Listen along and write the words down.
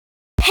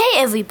Hey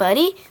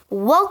everybody,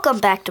 welcome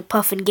back to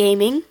Puffin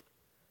Gaming.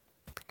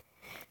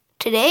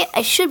 Today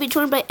I should be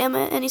joined by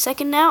Emma any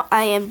second now.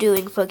 I am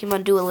doing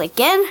Pokemon Duel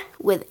again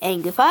with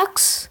Angry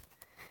Fox.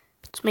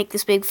 Let's make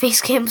this big face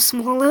cam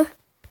smaller.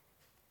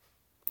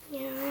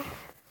 Yeah.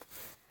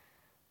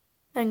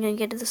 I'm gonna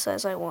get to the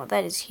size I want.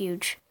 That is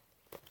huge.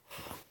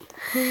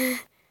 Yeah,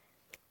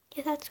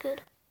 that's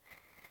good.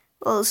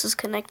 Well, this is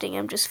connecting.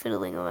 I'm just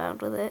fiddling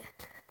around with it.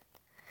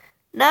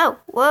 No!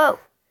 Whoa!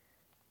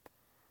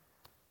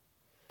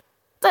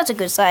 That's a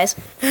good size.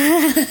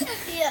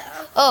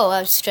 Yeah. Oh,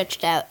 I've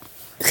stretched out.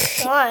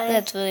 Why?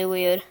 That's really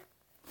weird.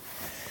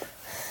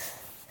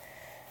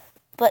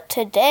 But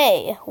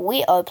today,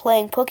 we are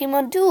playing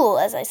Pokemon Duel,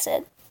 as I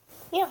said.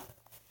 Yeah.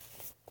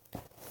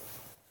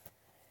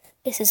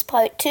 This is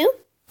part 2.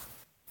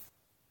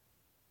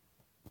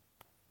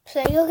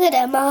 So you'll get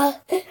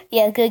Emma.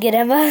 Yeah, go get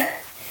Emma.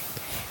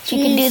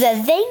 She can do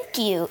the thank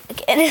you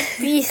again.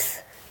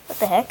 Peace. What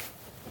the heck?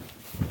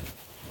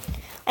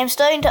 I'm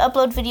starting to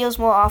upload videos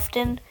more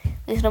often.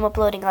 The reason I'm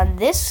uploading on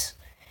this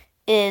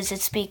is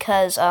it's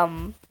because,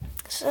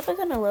 is it ever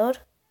gonna load?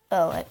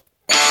 Oh, wow.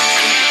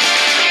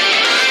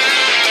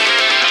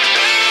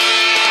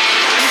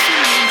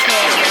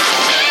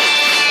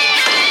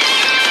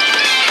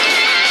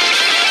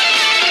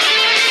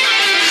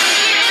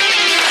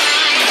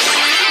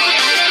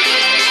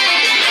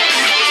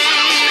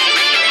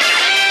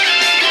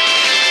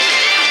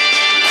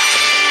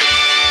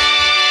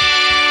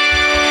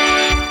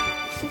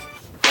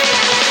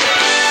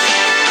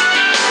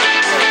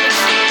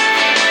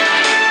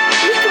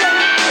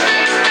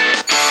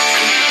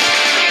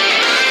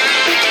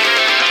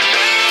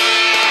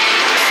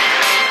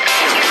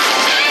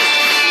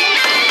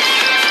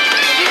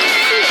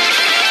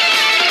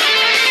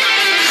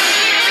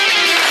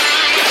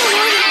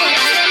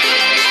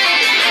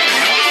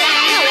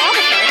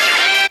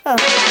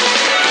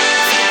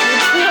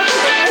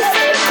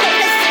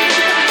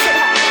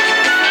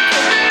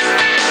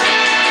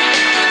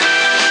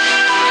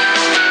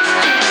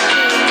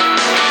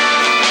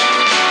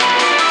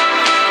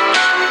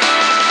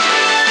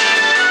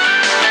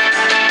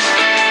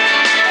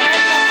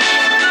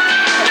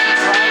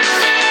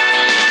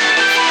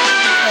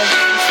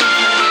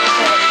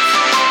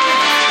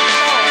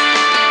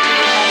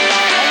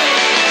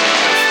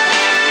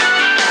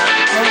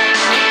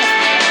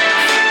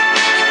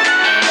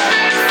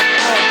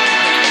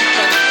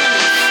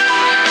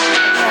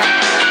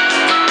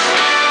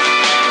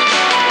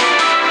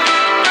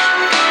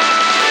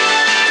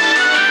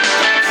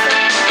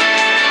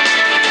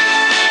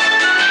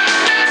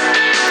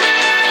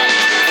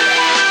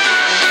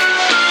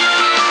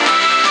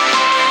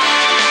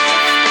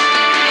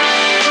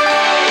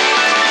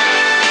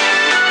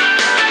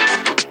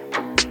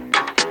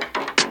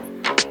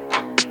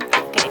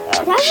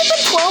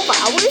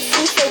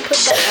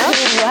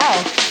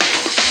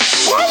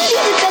 It hasn't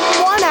even been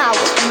 1 hour.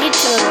 I need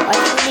to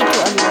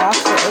unlock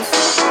those.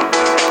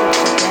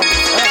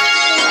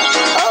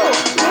 Oh,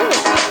 really?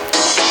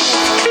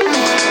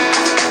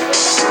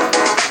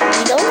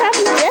 We don't have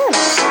any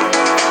gems.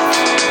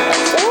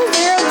 Still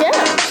 0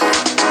 gems.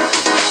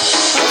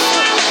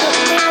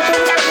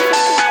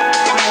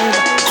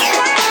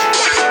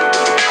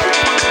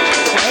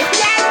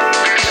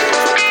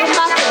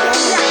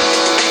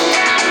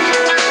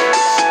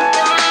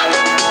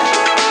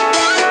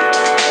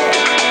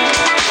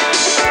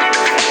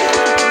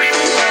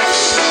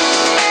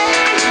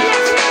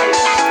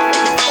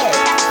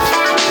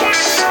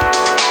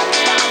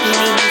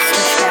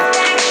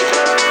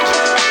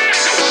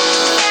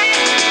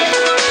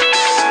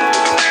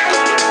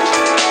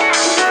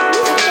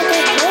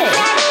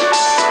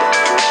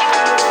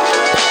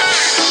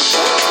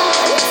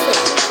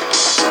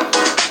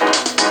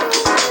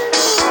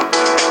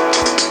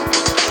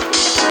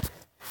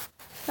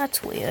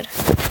 That's weird.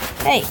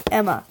 Hey,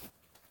 Emma.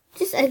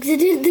 Just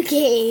exited the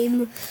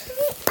game.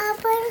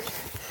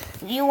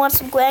 You want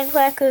some graham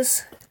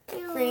crackers?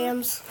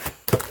 Grams.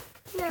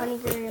 20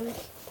 grams.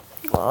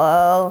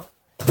 Whoa.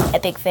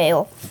 Epic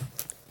fail.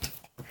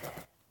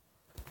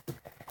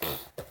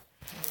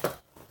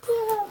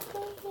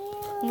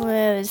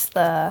 Where is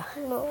the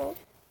No.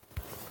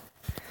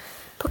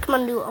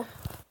 Pokemon Duel.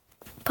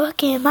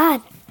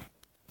 Pokemon?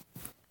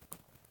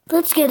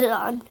 Let's get it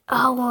on.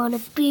 I wanna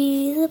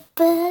be the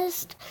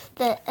best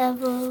that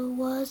ever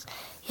was.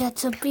 Yet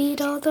to beat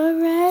all the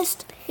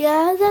rest.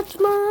 Yeah, that's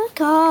my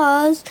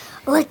cause.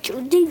 Electro,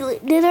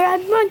 Diglett, Dither,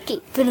 and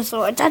Monkey.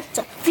 Venusaur,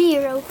 Tatsa,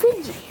 Fearow,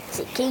 Pidgey.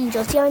 Sick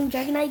Angel, Young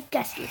Dragonite,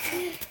 Gusty.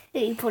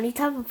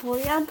 Ponyta,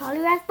 Vaporeon,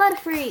 Poliwrath,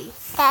 Butterfree.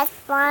 That's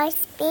my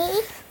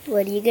speed.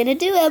 What are you gonna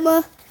do,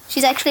 Emma?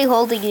 She's actually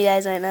holding you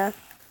guys right now.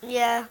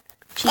 Yeah.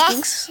 She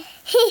thinks...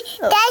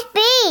 That's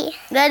B.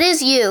 That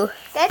is you.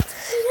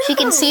 She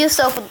can see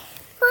herself.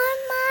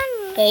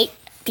 Hey,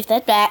 give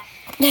that back.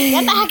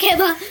 Get back,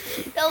 Emma.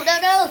 No,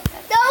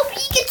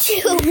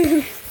 Pikachu.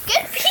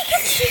 Get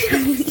Pikachu.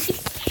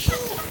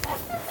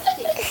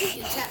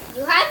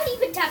 You haven't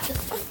even tapped the...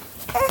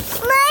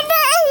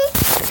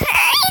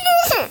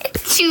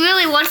 She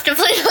really wants to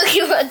play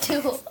Pokemon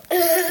Duel.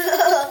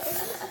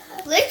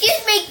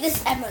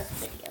 is Emma's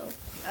video.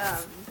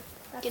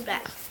 Get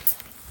back.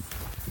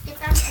 Get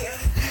down here.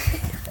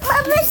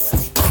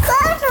 Mama's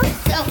gonna.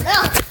 No, no.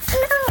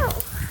 No.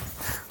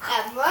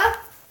 Emma.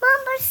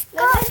 Mama's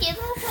No, gonna. give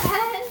us a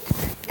hand.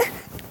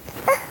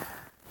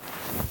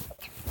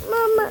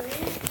 Mama.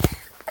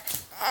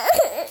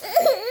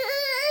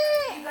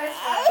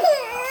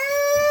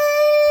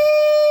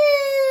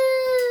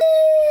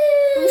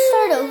 Can we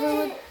start over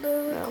with the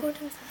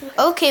recording?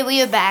 Okay,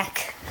 we are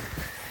back.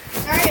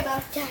 Sorry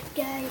about that,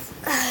 guys.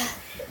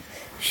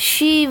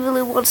 She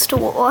really wants to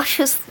watch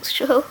this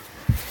show.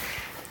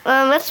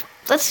 Let's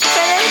try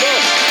that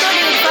again. It's not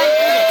even 5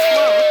 minutes.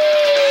 Whoa.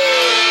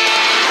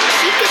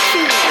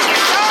 Pikachu.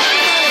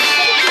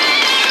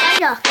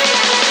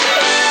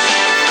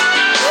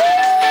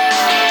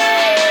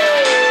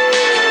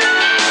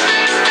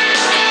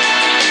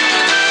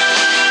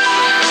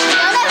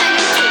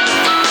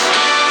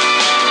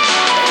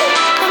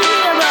 Come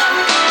here, Emma.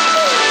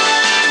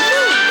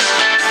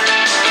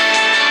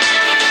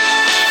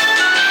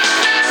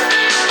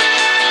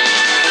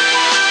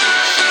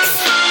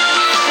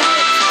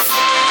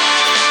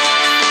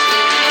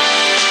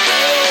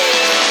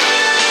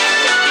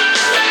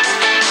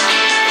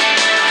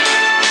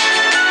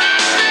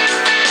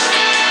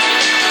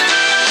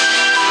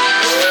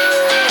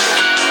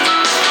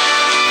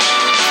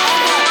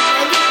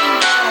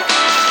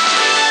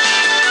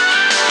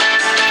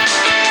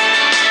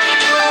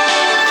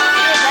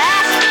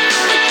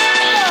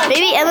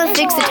 Maybe Emma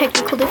fixed the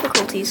technical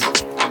difficulties.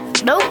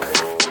 Nope.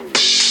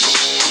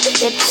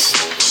 It's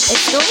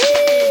still.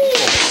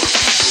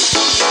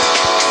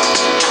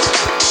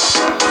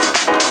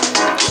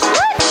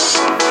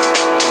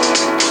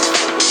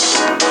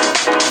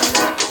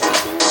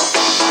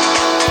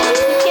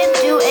 You can't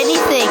do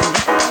anything.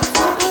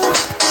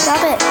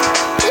 Stop it.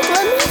 Just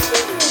let me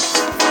see.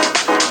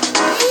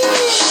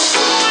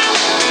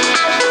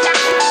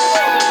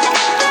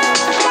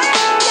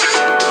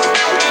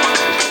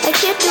 I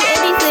can't do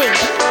anything.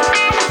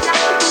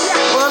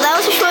 Well, that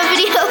was a short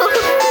video.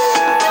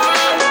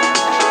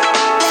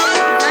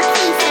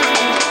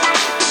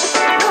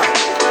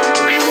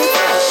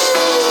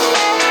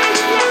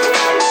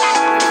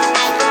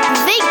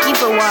 Thank you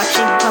for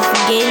watching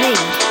Puffin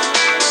Gaming.